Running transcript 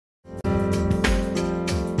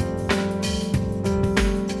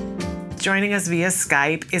Joining us via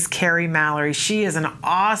Skype is Carrie Mallory. She is an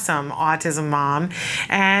awesome autism mom,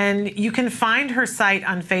 and you can find her site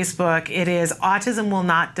on Facebook. It is Autism Will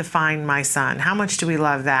Not Define My Son. How much do we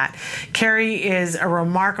love that? Carrie is a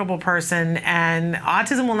remarkable person, and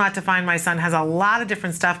Autism Will Not Define My Son has a lot of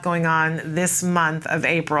different stuff going on this month of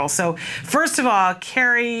April. So first of all,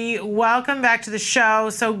 Carrie, welcome back to the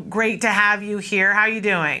show. So great to have you here. How are you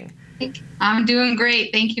doing? I'm doing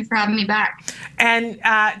great. Thank you for having me back. And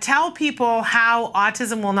tell people how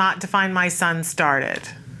Autism Will Not Define My Son started.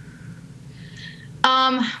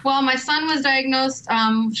 Well, my son was diagnosed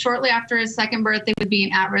shortly after his second birthday with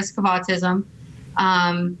being at risk of autism.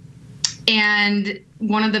 And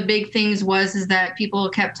one of the big things is that people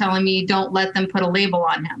kept telling me, don't let them put a label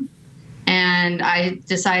on him. And I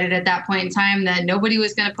decided at that point in time that nobody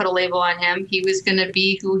was going to put a label on him. He was going to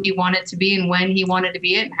be who he wanted to be and when he wanted to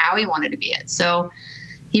be it and how he wanted to be it. So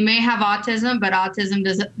he may have autism, but autism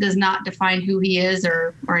does not define who he is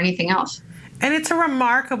or anything else. And it's a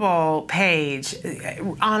remarkable page.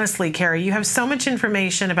 Honestly, Carrie, you have so much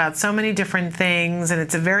information about so many different things, and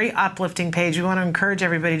it's a very uplifting page. We want to encourage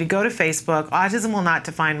everybody to go to Facebook, Autism Will Not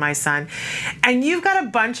Define My Son. And you've got a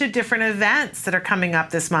bunch of different events that are coming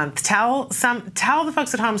up this month. Tell the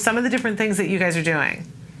folks at home some of the different things that you guys are doing.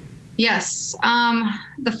 Yes.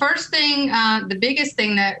 The first thing, the biggest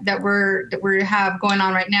thing that we have going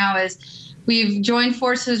on right now is we've joined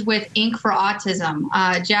forces with Inc. for Autism.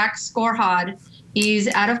 Jack Skorhod, he's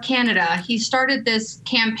out of Canada. He started this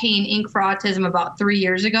campaign, Inc. for Autism, about 3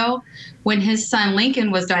 years ago when his son Lincoln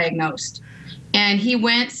was diagnosed. And he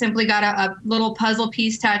simply got a little puzzle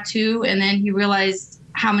piece tattoo, and then he realized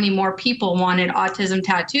how many more people wanted autism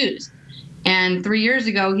tattoos. And 3 years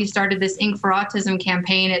ago, he started this Inc. for Autism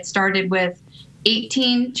campaign. It started with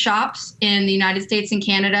 18 shops in the United States and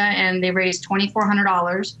Canada, and they raised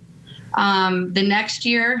 $2,400. The next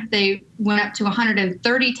year, they went up to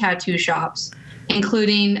 130 tattoo shops,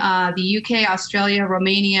 including the UK, Australia,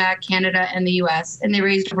 Romania, Canada, and the US, and they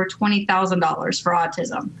raised over $20,000 for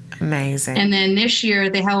autism. Amazing. And then this year,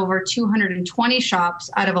 they have over 220 shops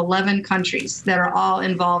out of 11 countries that are all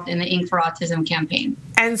involved in the Inc. for Autism campaign.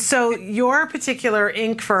 And so your particular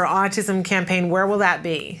Inc. for Autism campaign, where will that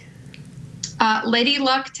be? Lady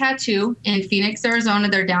Luck Tattoo in Phoenix, Arizona.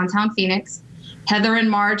 They're downtown Phoenix. Heather and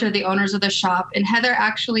Marge are the owners of the shop, and Heather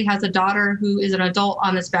actually has a daughter who is an adult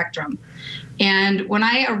on the spectrum. And when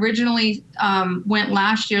I originally went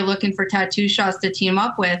last year looking for tattoo shops to team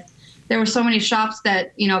up with, there were so many shops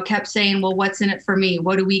that, kept saying, well, what's in it for me?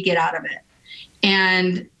 What do we get out of it?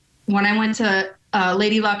 And when I went to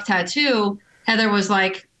Lady Luck Tattoo, Heather was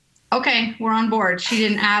like, okay, we're on board. She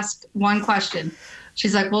didn't ask one question.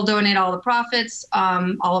 She's like, we'll donate all the profits,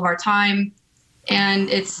 all of our time. And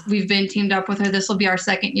we've been teamed up with her. This will be our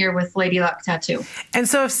second year with Lady Luck Tattoo. And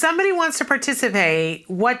so if somebody wants to participate,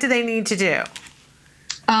 what do they need to do?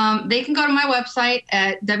 They can go to my website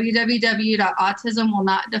at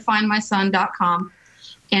www.autismwillnotdefinemyson.com.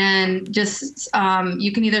 And just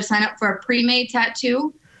you can either sign up for a pre-made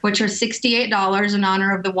tattoo, which are $68 in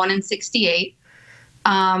honor of the 1 in 68,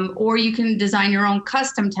 or you can design your own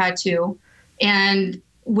custom tattoo. And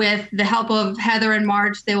with the help of Heather and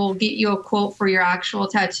Marge, they will get you a quote for your actual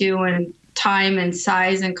tattoo and time and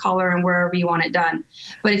size and color and wherever you want it done.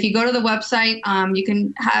 But if you go to the website, you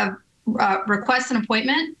can request an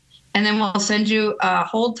appointment, and then we'll send you a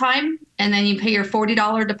hold time, and then you pay your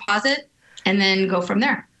 $40 deposit and then go from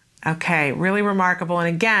there. Okay, really remarkable. And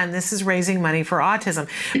again, this is raising money for autism.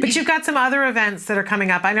 But you've got some other events that are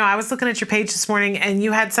coming up. I know I was looking at your page this morning, and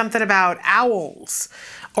you had something about owls,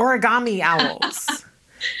 origami owls.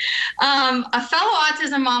 A fellow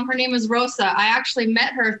autism mom, her name is Rosa. I actually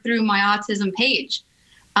met her through my autism page.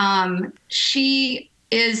 She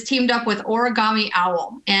is teamed up with Origami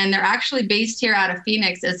Owl, and they're actually based here out of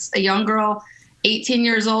Phoenix. It's a young girl, 18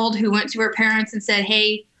 years old, who went to her parents and said,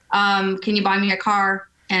 hey, can you buy me a car?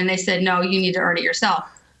 And they said, no, you need to earn it yourself.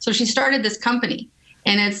 So she started this company,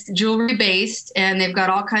 and it's jewelry based, and they've got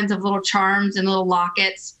all kinds of little charms and little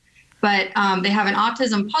lockets. But they have an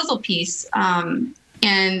autism puzzle piece,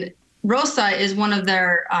 and Rosa is one of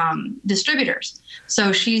their distributors.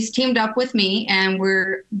 So she's teamed up with me, and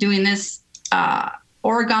we're doing this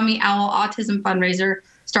Origami Owl Autism fundraiser.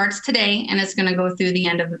 Starts today, and it's going to go through the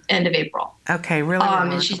end of April. Okay, really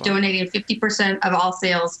remarkable. And she's donating 50% of all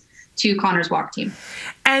sales to Connor's Walk Team.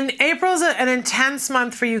 And April's an intense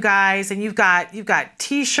month for you guys, and you've got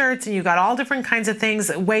T-shirts, and you've got all different kinds of things,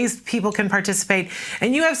 ways people can participate.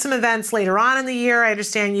 And you have some events later on in the year. I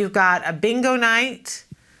understand you've got a bingo night.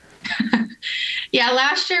 Yeah,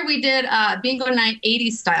 last year we did bingo night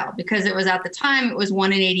 80s style, because it was at the time it was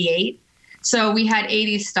 1 in 88. So we had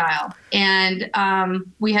 80s style, and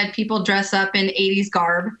we had people dress up in 80s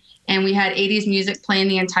garb, and we had 80s music playing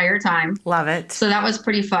the entire time. Love it. So that was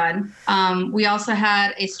pretty fun. We also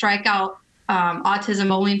had a strikeout autism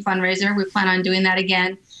bowling fundraiser. We plan on doing that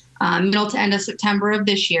again, middle to end of September of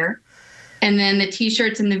this year. And then the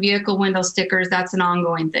T-shirts and the vehicle window stickers, that's an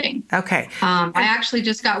ongoing thing. Okay. I actually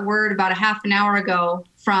just got word about a half an hour ago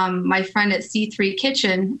from my friend at C3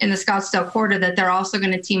 Kitchen in the Scottsdale Quarter that they're also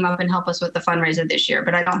going to team up and help us with the fundraiser this year,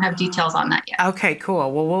 but I don't have details on that yet. Okay,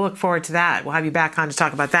 cool. Well, we'll look forward to that. We'll have you back on to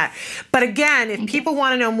talk about that. But again, if people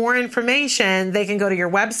want to know more information, they can go to your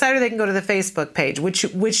website or they can go to the Facebook page. Which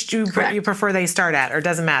do you prefer they start at, or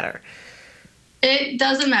doesn't matter? It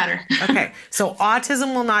doesn't matter. Okay, so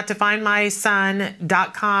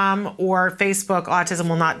autismwillnotdefinemyson.com or Facebook, Autism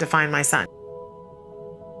Will Not Define My Son.